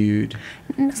kind of dude.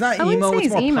 It's not emo.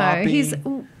 It's more poppy.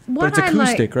 But it's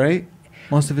acoustic, right?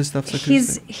 Most of his stuff's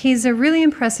acoustic. He's a really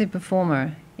impressive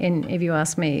performer, if you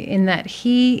ask me, in that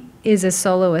he is a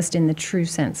soloist in the true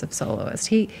sense of soloist.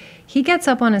 He gets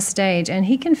up on a stage and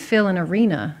he can fill an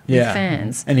arena with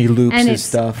fans. And he loops his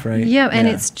stuff, right? Yeah, and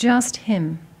it's just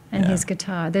him and his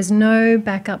guitar. There's no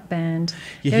backup band.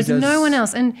 There's no one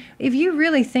else. And if you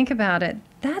really think about it,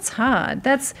 that's hard.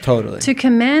 That's totally to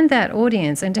command that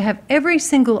audience and to have every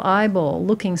single eyeball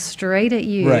looking straight at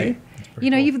you. Right. You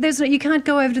know, you can't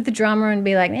go over to the drummer and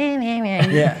be like,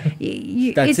 yeah.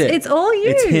 That's it. It's all you.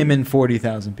 It's him and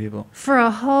 40,000 people for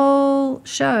a whole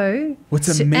show.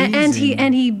 What's amazing?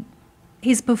 And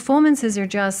his performances are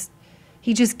just.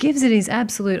 He just gives it his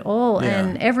absolute all,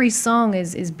 and every song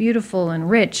is beautiful and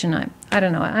rich. And I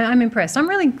don't know. I'm impressed. I'm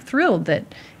really thrilled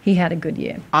that he had a good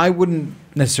year. I wouldn't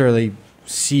necessarily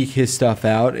seek his stuff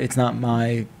out. It's not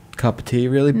my cup of tea,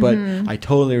 really, but I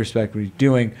totally respect what he's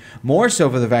doing. More so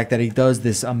for the fact that he does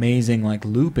this amazing like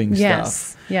looping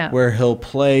stuff. Yeah. Where he'll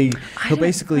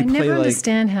basically I play never like.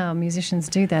 understand how musicians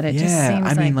do that. It just seems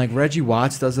I mean, like Reggie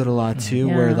Watts does it a lot too,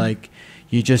 where like.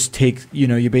 You just take,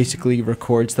 you basically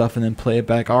record stuff and then play it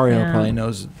back. Ariel probably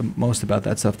knows the most about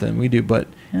that stuff than we do, but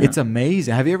it's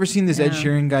amazing. Have you ever seen this Ed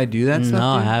Sheeran guy do that stuff? No,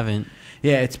 I haven't.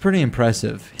 Yeah, it's pretty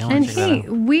impressive.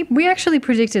 And we actually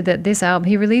predicted that this album,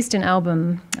 he released an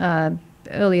album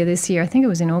earlier this year, I think it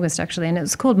was in August actually, and it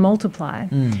was called Multiply.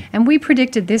 And we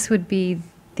predicted this would be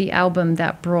the album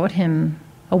that brought him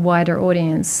a wider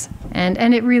audience.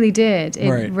 And it really did.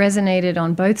 It resonated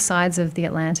on both sides of the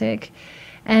Atlantic.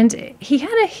 And he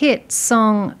had a hit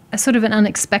song, a sort of an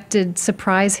unexpected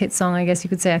surprise hit song, I guess you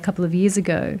could say, a couple of years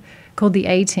ago, called The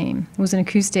A-Team. It was an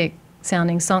acoustic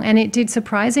sounding song, and it did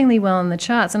surprisingly well in the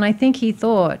charts. And I think he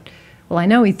thought, well, I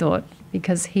know he thought,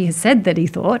 because he has said that he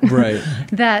thought,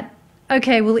 that,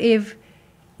 okay, well, if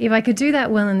I could do that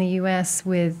well in the US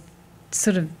with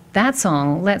sort of that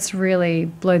song, let's really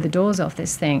blow the doors off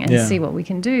this thing and see what we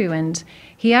can do. And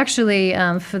he actually,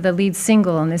 for the lead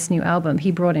single on this new album, he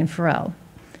brought in Pharrell.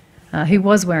 Who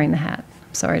was wearing the hat,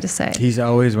 sorry to say. He's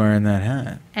always wearing that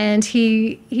hat. And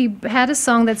he had a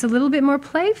song that's a little bit more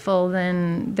playful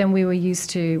than we were used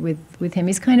to with him.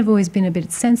 He's kind of always been a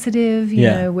bit sensitive, you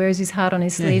know, wears his heart on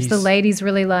his sleeves. The ladies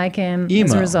really like him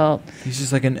as a result. He's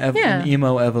just like an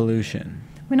emo evolution.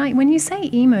 When you say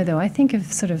emo, though, I think of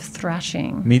sort of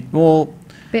thrashing.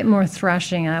 Bit more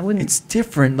thrashing. I wouldn't. It's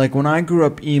different. Like when I grew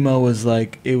up, emo was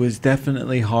like, it was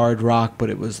definitely hard rock, but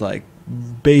it was like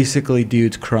basically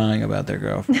dudes crying about their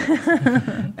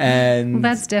girlfriend. And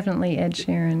that's definitely Ed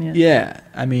Sheeran. Yeah,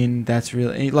 I mean that's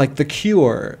really like The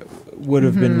Cure would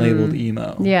have been labeled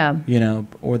emo. Yeah,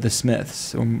 or the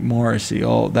Smiths or Morrissey.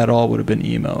 All would have been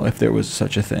emo if there was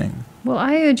such a thing. Well,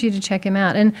 I urge you to check him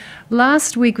out. And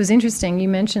last week was interesting. You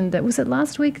mentioned that, was it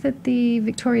last week that the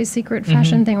Victoria's Secret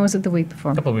fashion thing, or was it the week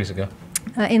before? A couple of weeks ago.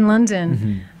 In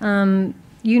London.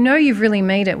 You've really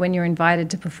made it when you're invited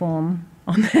to perform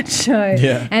on that show.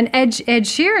 Yeah. And Ed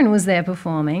Sheeran was there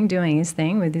performing, doing his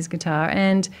thing with his guitar,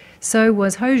 and so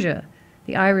was Hozier,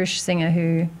 the Irish singer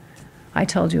who I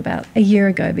told you about a year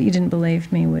ago, but you didn't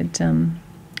believe me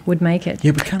would make it.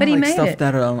 Yeah, but kind of like stuff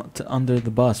that are under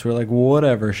the bus. We're like,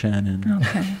 whatever, Shannon.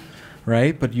 Okay.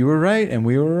 Right? But you were right and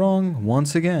we were wrong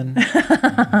once again.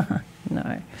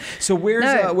 No. So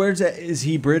where's is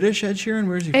he British, Ed Sheeran?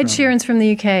 Where's he from? Ed Sheeran's from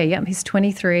the UK. Yep, he's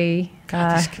 23.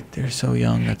 God, they're so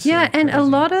young. That's and so crazy. a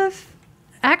lot of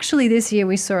actually this year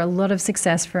we saw a lot of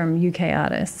success from UK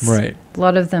artists. Right. A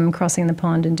lot of them crossing the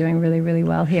pond and doing really, really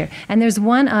well here. And there's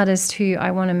one artist who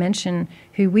I want to mention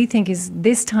who we think is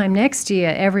this time next year,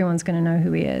 everyone's going to know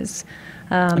who he is.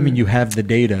 I mean, you have the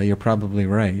data. You're probably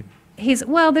right.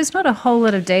 There's not a whole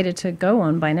lot of data to go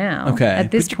on by now. Okay. At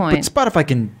this point, but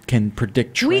Spotify can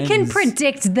predict trends. We can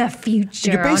predict the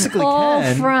future. You basically on all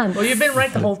can. fronts. Well, you've been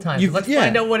right the whole time. So let's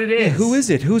find out what it is. Yeah, who is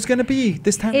it? Who's going to be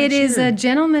this time It next year? is a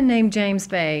gentleman named James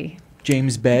Bay.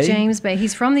 James Bay? James Bay.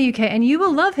 He's from the UK, and you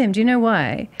will love him. Do you know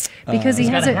why? Because he's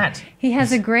got a hat. He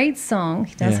has a great song.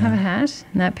 He does have a hat.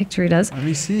 In that picture, he does. Let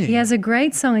me see. He has a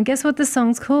great song, and guess what the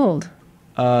song's called?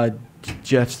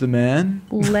 Jeff's the Man?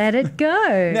 Let It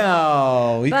Go.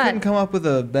 No, he But- couldn't come up with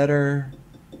a better...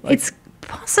 It's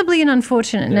possibly an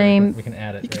unfortunate name. We can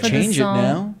add it. You can for the change it song.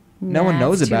 now. No one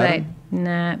knows it's too about late. it.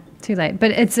 Nah, too late.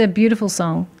 But it's a beautiful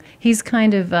song. He's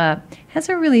kind of has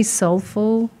a really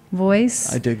soulful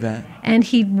voice. I dig that. And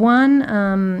he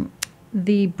won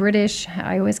the British,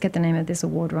 I always get the name of this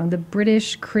award wrong, the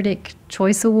British Critic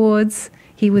Choice Awards.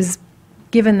 He was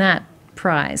given that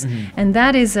prize. And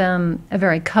that is a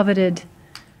very coveted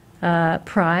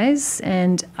prize.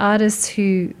 And artists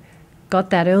who got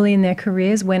that early in their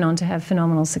careers went on to have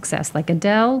phenomenal success, like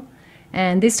Adele.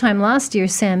 And this time last year,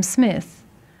 Sam Smith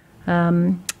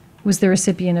was the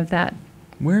recipient of that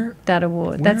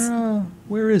award.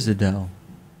 Where is Adele?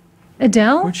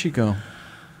 Adele? Where'd she go?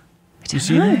 I don't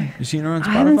know. You seen her on Spotify?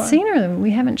 I haven't seen her.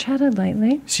 We haven't chatted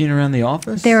lately. Seen her around the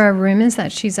office? There are rumors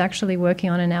that she's actually working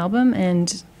on an album,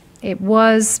 and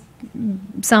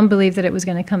some believe that it was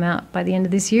going to come out by the end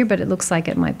of this year, but it looks like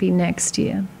it might be next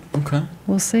year. Okay.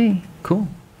 We'll see. Cool.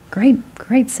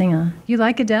 Great singer. You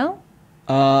like Adele?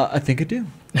 I think I do.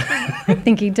 I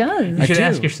think he does. You should do.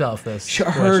 ask yourself this.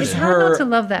 It's hard not to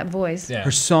love that voice. Yeah.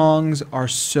 Her songs are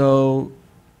so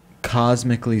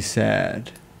cosmically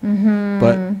sad,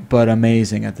 but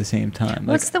amazing at the same time.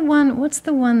 What's the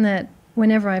one that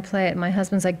whenever I play it, my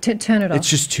husband's like, turn it off. It's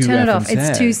just too turn it off. effing sad.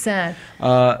 It's too sad.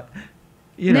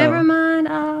 Never mind,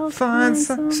 I'll find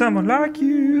someone like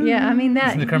you. Yeah, I mean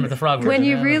that. The Kermit the Frog When version,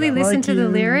 you yeah, really like that. listen Like to the you.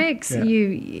 lyrics,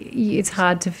 Yeah. it's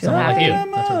hard to feel Someone like happy. you.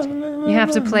 That's what it's- You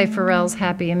have to play Pharrell's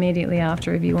 "Happy" immediately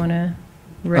after if you want to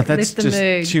That's lift the just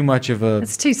mood. too much of a...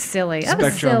 It's too silly. That was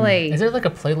Spectrum. silly. Is there like a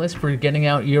playlist for getting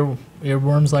out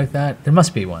earworms like that? There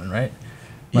must be one, right?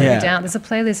 No yeah. doubt. There's a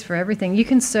playlist for everything. You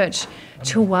can search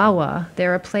Chihuahua.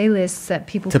 There are playlists that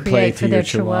people to play create to for your their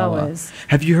chihuahua. Chihuahuas.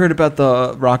 Have you heard about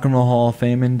the Rock and Roll Hall of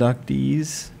Fame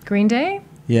inductees? Green Day?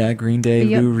 Yeah, Green Day,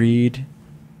 Yep. Lou Reed.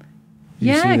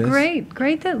 You Yeah, see this?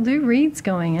 great that Lou Reed's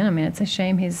going in. I mean, it's a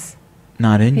shame he's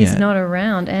Not in yet. not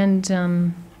around. And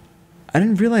I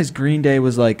didn't realize Green Day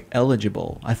was like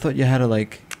eligible. I thought you had to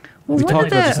like. well, we what talked are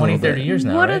about this the a 20, little 30 bit. years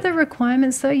now, what right? are the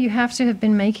requirements though? You have to have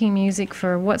been making music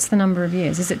for what's the number of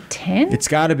years? Is it 10? It's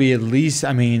got to be at least.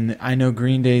 I mean, I know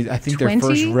Green Day. I think their 20?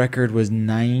 first record was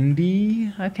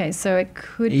 90, Okay, so it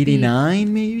could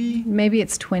 89 maybe. Maybe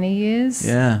it's 20 years.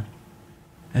 Yeah,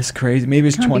 that's crazy. Maybe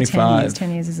it's Can't be 10 25. years.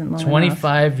 10 years isn't long enough.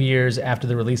 25 years after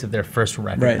the release of their first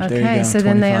record. Right. There you Okay, go, so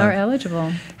then they 25. are eligible.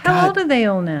 How God. old are they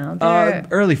all now? They're,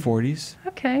 Early 40s.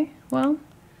 okay, well,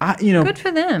 Good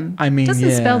for them. I mean,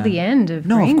 doesn't spell yeah. the end of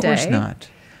No, Green of course Day. not.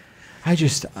 I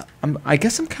guess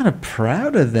I'm kind of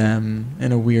proud of them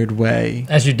in a weird way.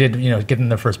 As you did, getting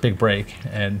their first big break.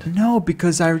 And No,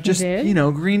 because I just, did?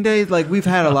 Green Day, like we've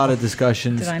had a lot of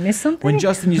discussions. Did I miss something? When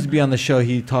Justin used to be on the show,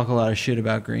 he'd talk a lot of shit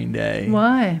about Green Day.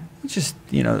 Why? He just,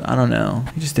 I don't know.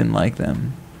 He just didn't like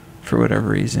them for whatever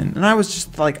reason. And I was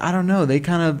just like, I don't know. They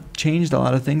kind of changed a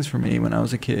lot of things for me when I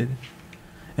was a kid.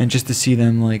 And just to see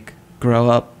them like grow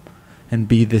up and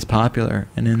be this popular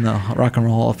and in the Rock and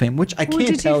Roll Hall of Fame, which I Well, can't did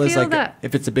you tell is feel like that-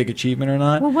 if it's a big achievement or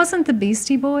not. Well, wasn't the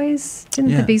Beastie Boys?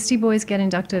 Didn't Yeah. the Beastie Boys get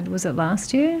inducted? Was it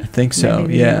last year? I think so.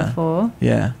 Maybe the year Yeah. before.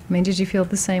 Yeah. I mean, did you feel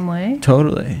the same way?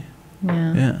 Totally.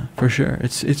 Yeah. Yeah, for sure.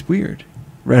 It's weird.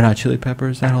 Red Hot Chili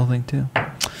Peppers, that whole thing too.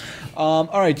 All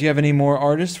right. Do you have any more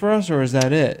artists for us, or is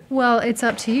that it? Well, it's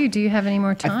up to you. Do you have any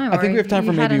more time? I think or we have time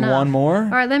you for had maybe enough? one more. All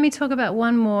right, let me talk about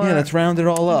one more. Yeah, let's round it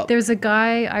all up. There's a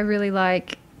guy I really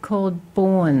like called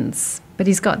Borns, but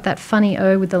he's got that funny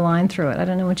O with the line through it. I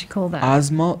don't know what you call that.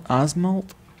 Osmalt?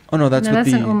 Oh no, that's no, with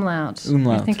that's the an umlaut.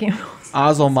 umlaut. You're thinking,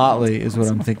 Ozzel Motley is what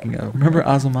I'm thinking of. Remember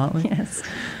Ozzel Motley? yes.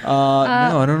 No,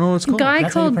 I don't know what it's called. Guy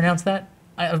that's how you called pronounce that?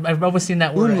 I've always seen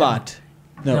that word. Umlaut.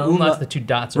 No, umlaut's the two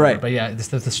dots. Over Right. it, but yeah,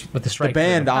 this with the strike. The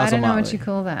band through. Ozzel I don't know Motley. what you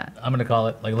call that. I'm gonna call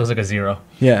it it looks like a zero.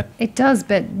 Yeah. It does,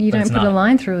 but you But don't it's put a not.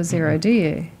 line through a zero, do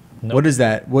you? Nope. What is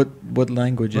that? What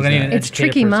language We're is gonna need that? an It's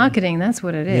educated tricky person. marketing. That's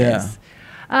what it Yeah. is.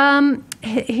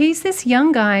 He's this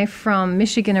young guy from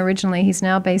Michigan originally. He's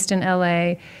now based in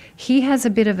LA. He has a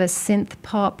bit of a synth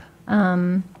pop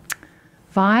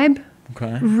vibe.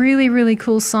 Okay. Really, really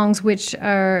cool songs, which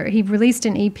are, he released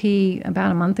an EP about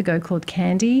a month ago called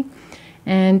Candy.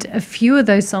 And a few of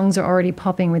those songs are already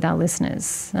popping with our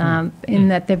listeners in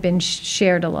that they've been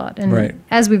shared a lot. And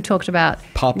as we've talked about,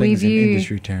 popping is an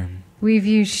industry term. We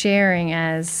view sharing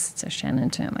as, it's a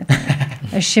Shanon term, I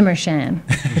think, a shimmer shan.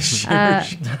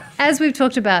 As we've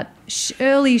talked about,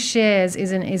 early shares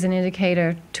is an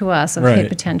indicator to us of hit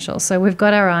potential. So we've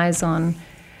got our eyes on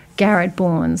Garrett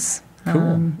Bournes.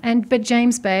 Cool. But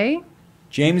James Bay.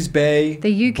 James Bay.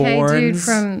 The UK Bournes. dude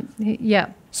from,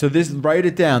 So write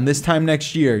it down. This time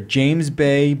next year, James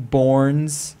Bay,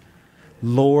 Bournes,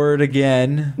 Lord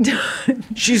again.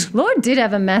 Lord did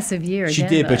have a massive year. She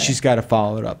did, but she's got to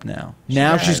follow it up now.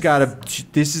 She's got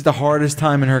to. This is the hardest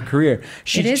time in her career.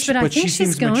 It is, but I think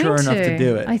she's going mature enough to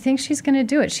do it. I think she's going to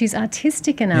do it. She's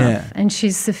artistic enough, and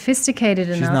she's sophisticated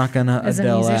enough. She's not going to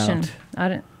Adele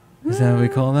out. Is that what we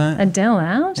call that? Adele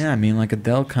out? Yeah, I mean, like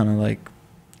Adele kind of like,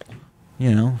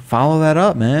 follow that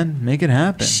up, man. Make it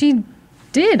happen. She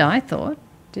did, I thought.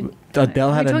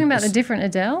 Adele had talking about a different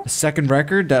Adele? A second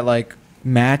record that like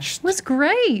matched. Was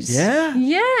great. Yeah?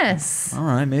 Yes. All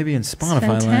right, maybe in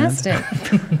Spotify fantastic.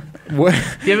 land.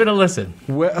 Give it a listen.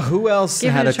 Who else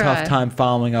had a tough time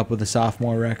following up with a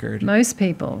sophomore record? Most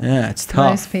people. Yeah, it's tough.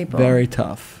 Most people. Very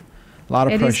tough. A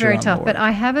lot of pressure on Lorde. It is very tough, but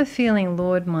I have a feeling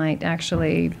Lorde might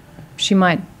actually, she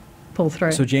might pull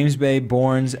through. So James Bay,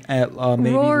 Bournes, maybe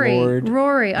Lorde.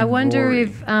 Rory. I wonder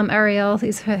if Ariel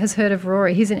has heard of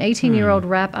Rory. He's an 18-year-old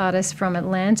rap artist from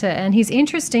Atlanta, and he's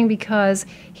interesting because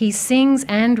he sings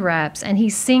and raps, and he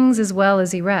sings as well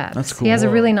as he raps. That's cool. He has a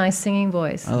really nice singing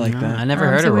voice. I like that. I never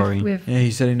heard of Rory. Yeah,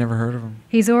 he said he never heard of him.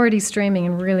 He's already streaming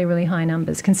in really, really high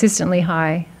numbers, consistently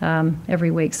high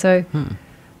every week. So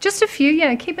just a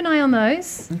few, keep an eye on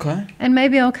those. Okay. And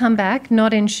maybe I'll come back,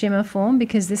 not in shimmer form,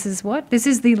 because this is what? This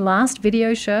is the last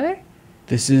video show?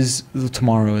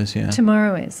 Tomorrow is, yeah.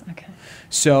 Tomorrow is, okay.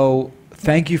 So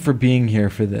thank you for being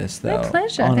here for this, though. My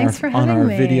pleasure. Thanks for having me.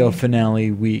 On our video finale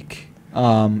week.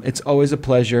 It's always a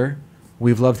pleasure.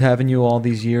 We've loved having you all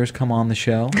these years come on the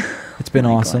show. It's been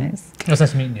awesome. It was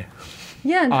nice meeting you.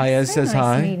 Yeah, Ayaz so says nice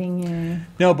hi. Meeting you.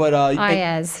 No, but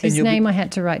Ayaz. His name I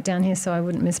had to write down here so I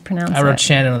wouldn't mispronounce it. I wrote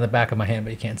Shannon on the back of my hand,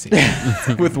 but you can't see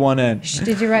it. With one N.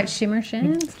 Did you write Shimmer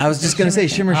Shan? I was just gonna say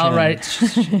Shimmer Shan. I'll write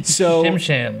Shim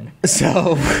Sham.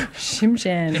 So Shim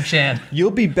Shan. Shim Shan. You'll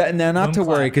be betting now, not to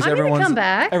worry, because everyone's come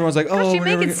back. Everyone's like, Gosh, you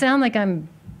make it sound like I'm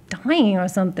dying or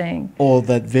something. Oh,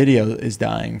 that video is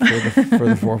dying for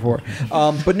the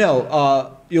 4-4. But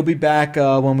no, you'll be back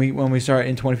when we start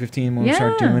in 2015 when we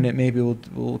start doing it. Maybe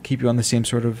we'll keep you on the same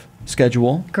sort of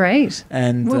schedule. Great.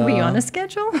 And were we on a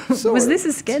schedule? Was this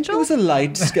a schedule? It was a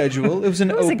light schedule. It was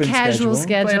an open casual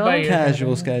schedule.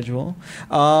 Casual schedule.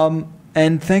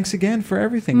 And thanks again for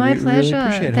everything. My we pleasure. Really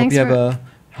appreciate it. Thanks Hope you have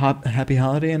a happy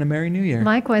holiday and a Merry New Year.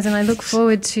 Likewise, and I look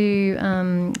forward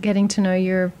to getting to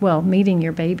know meeting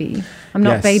your baby. I'm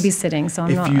not babysitting, so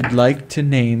I'm not. If you'd like to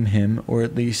name him, or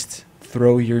at least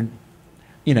throw your,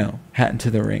 hat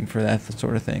into the ring for that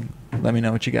sort of thing, let me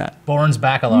know what you got. Bournes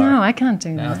Bacalar. No, I can't do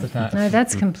Now's that. the time. No,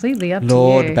 that's completely up to you.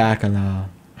 Lord Bacalar.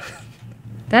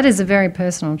 That is a very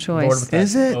personal choice.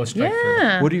 Is it?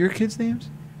 Yeah. What are your kids' names?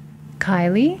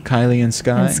 Kylie. Kylie and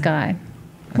Sky. And Sky.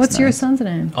 What's your son's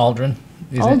name? Aldrin.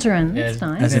 Aldrin. That's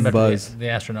nice. As in Buzz. The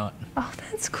astronaut. Oh,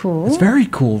 that's cool. It's very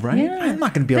cool, right? Yeah. I'm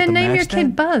not going to be able to Then name match your that.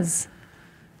 kid Buzz.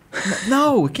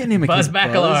 No, we can't name a Buzz kid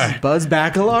Bacalar. Buzz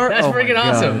Bacalar? That's freaking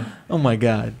awesome. Oh my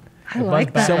god. I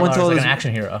like that. Someone told like us an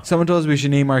action hero. Someone told us we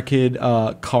should name our kid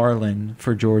Carlin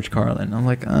for George Carlin. I'm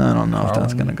like, I don't know if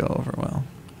that's going to go over well.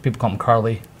 People call him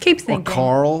Carly. Keep thinking. Or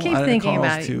Carl. Keep thinking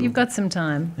about it. You've got some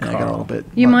time. Yeah, I got a little bit.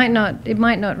 It might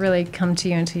not really come to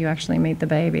you until you actually meet the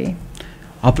baby.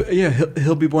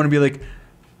 He'll be born and be like,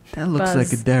 that looks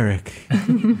Buzz. like a Derek.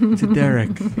 It's a Derek.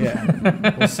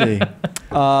 Yeah, we'll see.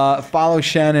 Follow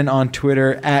Shannon on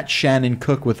Twitter at Shanon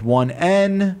Cook with one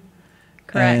N.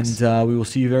 Correct. And we will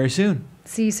see you very soon.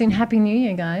 See you soon. Happy New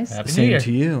Year, guys. Happy New Year.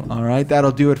 Same to you. All right,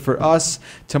 that'll do it for us.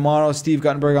 Tomorrow, Steve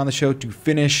Guttenberg on the show to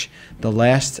finish the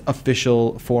last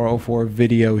official 404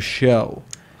 video show.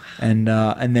 And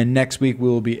then next week we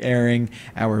will be airing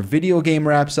our video game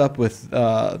wrap up with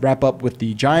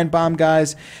the Giant Bomb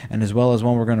guys, and as well as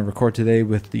one we're going to record today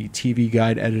with the TV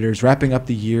Guide editors, wrapping up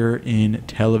the year in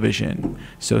television.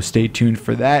 So stay tuned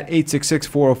for that.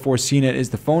 866-404-CNET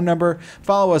is the phone number.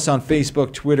 Follow us on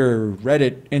Facebook, Twitter,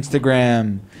 Reddit,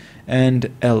 Instagram,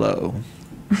 and Ello.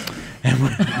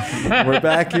 And we're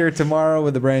back here tomorrow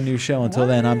with a brand new show. Until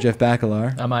then, I'm Jeff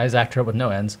Bacalar. I'm Isaac Tur with no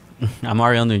ends. I'm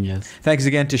Ariel Nunez. Thanks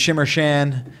again to Shimmer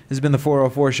Shan. This has been the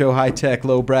 404 Show, high tech,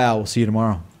 low brow. We'll see you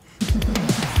tomorrow.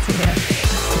 See ya.